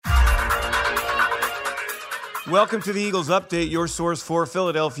Welcome to the Eagles Update, your source for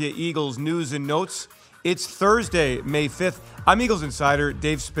Philadelphia Eagles news and notes. It's Thursday, May 5th. I'm Eagles insider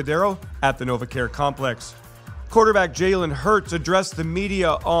Dave Spadaro at the NovaCare Complex. Quarterback Jalen Hurts addressed the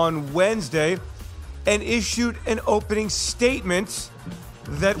media on Wednesday and issued an opening statement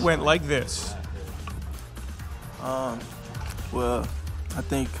that went like this. Well, I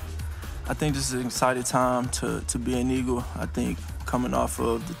think this is an exciting time to be an Eagle. I think coming off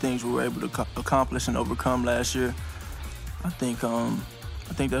of the things we were able to accomplish and overcome last year, I think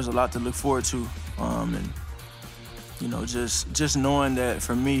there's a lot to look forward to. And you know, just knowing that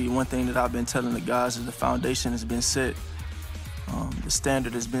for me, one thing that I've been telling the guys is the foundation has been set, the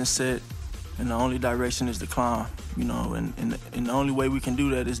standard has been set, and the only direction is to climb. You know, and the only way we can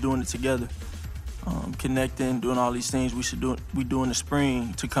do that is doing it together. Connecting, doing all these things we do in the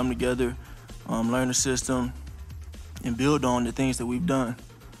spring to come together, learn the system, and build on the things that we've done.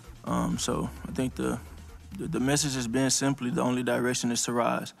 So I think the message has been simply the only direction is to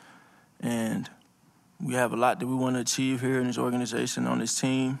rise. And we have a lot that we want to achieve here in this organization, on this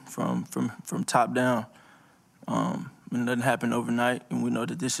team, from top down. It doesn't happen overnight, and we know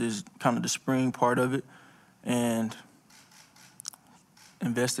that this is kind of the spring part of it. And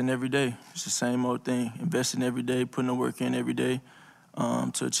investing every day. It's the same old thing. Investing every day, putting the work in every day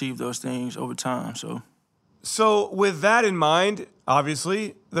to achieve those things over time. So with that in mind,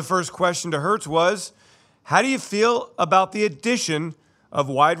 obviously, the first question to Hurts was, how do you feel about the addition of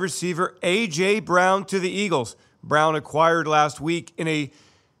wide receiver A.J. Brown to the Eagles? Brown acquired last week in a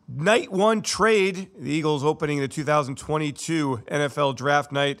night one trade, the Eagles opening the 2022 NFL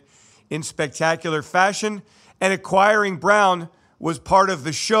Draft Night in spectacular fashion, and acquiring Brown was part of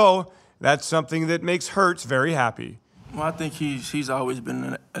the show. That's something that makes Hurts very happy. Well, I think he's always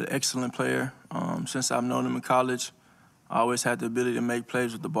been an excellent player. Since I've known him in college, I always had the ability to make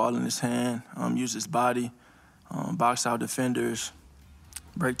plays with the ball in his hand, use his body, box out defenders,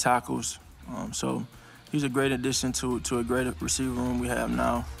 break tackles. So he's a great addition to a great receiver room we have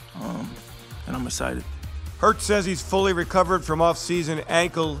now, and I'm excited. Hurts says he's fully recovered from off-season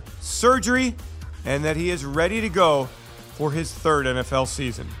ankle surgery and that he is ready to go for his third NFL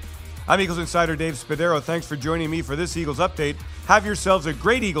season. I'm Eagles insider Dave Spadaro. Thanks for joining me for this Eagles Update. Have yourselves a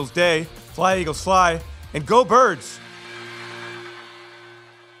great Eagles day. Fly, Eagles, fly, and go Birds!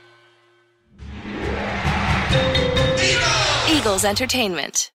 Eagles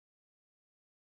Entertainment.